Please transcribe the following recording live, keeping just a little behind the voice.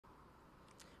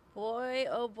Boy,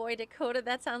 oh boy, Dakota,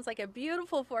 that sounds like a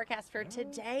beautiful forecast for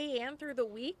today and through the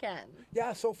weekend.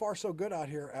 Yeah, so far so good out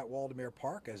here at Waldameer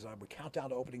Park as we count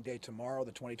down to opening day tomorrow,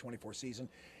 the 2024 season.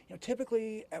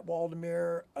 Typically at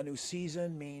Waldameer, a new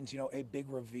season means, a big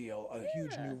reveal, a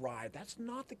huge new ride. That's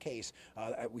not the case.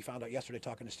 We found out yesterday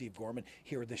talking to Steve Gorman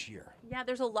here this year. Yeah,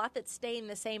 there's a lot that's staying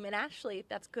the same, and actually,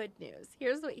 that's good news.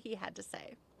 Here's what he had to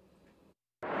say.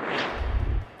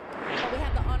 Well, we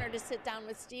had the honor to sit down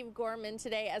with Steve Gorman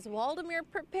today as Waldameer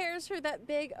prepares for that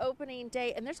big opening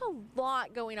day. And there's a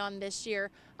lot going on this year.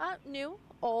 New,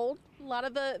 old, a lot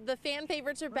of the fan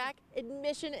favorites are back.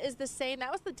 Admission is the same.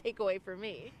 That was the takeaway for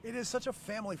me. It is such a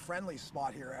family-friendly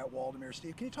spot here at Waldameer.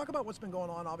 Steve, can you talk about what's been going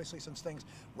on, obviously, since things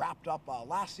wrapped up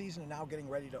last season and now getting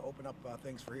ready to open up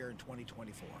things for here in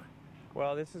 2024?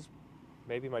 Well, this is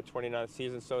maybe my 29th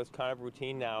season, so it's kind of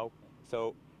routine now.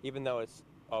 So even though it's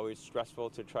always stressful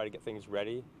to try to get things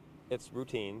ready, it's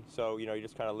routine, so you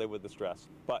just kind of live with the stress.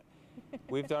 But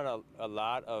we've done a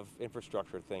lot of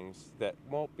infrastructure things that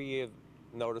won't be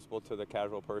noticeable to the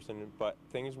casual person, but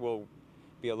things will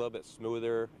be a little bit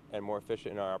smoother and more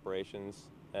efficient in our operations,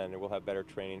 and we'll have better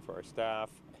training for our staff.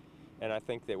 And I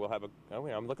think that we'll have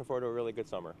I'm looking forward to a really good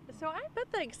summer. So I bet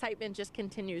the excitement just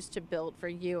continues to build for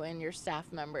you and your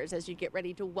staff members as you get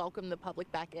ready to welcome the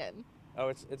public back in.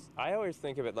 Oh, I always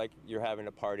think of it like you're having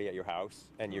a party at your house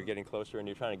and you're getting closer and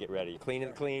you're trying to get ready. Clean,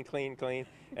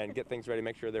 and get things ready,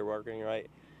 make sure they're working right.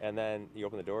 And then you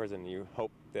open the doors and you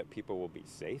hope that people will be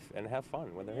safe and have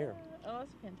fun when they're here. Oh,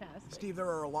 that's fantastic. Steve, there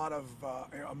are a lot of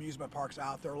amusement parks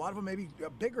out there. A lot of them maybe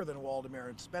bigger than Waldameer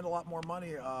and spend a lot more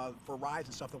money for rides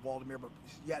and stuff than Waldameer, but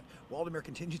yet Waldameer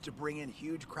continues to bring in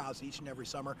huge crowds each and every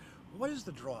summer. What is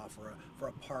the draw for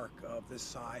a park of this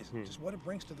size and just what it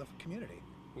brings to the community?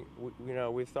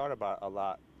 We've thought about a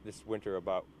lot this winter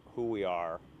about who we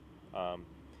are.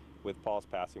 With Paul's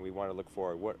passing, we want to look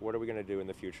forward. What are we going to do in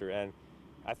the future? And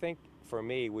I think for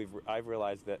me, I've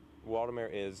realized that Waldameer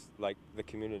is like the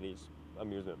community's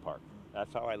amusement park.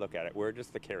 That's how I look at it. We're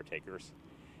just the caretakers,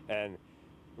 and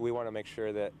we want to make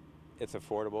sure that it's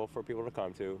affordable for people to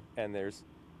come to, and there's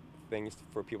things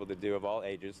for people to do of all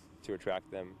ages to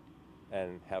attract them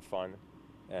and have fun,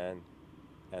 and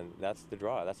that's the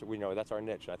draw. That's what we know. That's our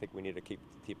niche. I think we need to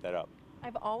keep that up.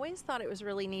 I've always thought it was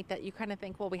really neat that you kind of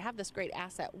think, well, we have this great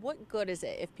asset. What good is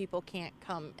it if people can't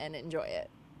come and enjoy it?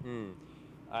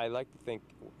 I like to think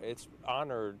it's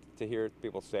honored to hear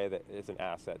people say that it's an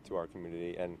asset to our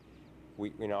community, and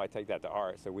I take that to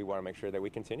heart. So we want to make sure that we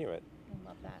continue it. I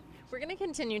love that. We're going to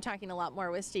continue talking a lot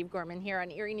more with Steve Gorman here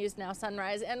on Erie News Now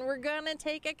Sunrise, and we're going to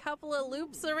take a couple of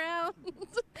loops around.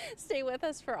 Stay with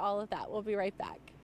us for all of that. We'll be right back.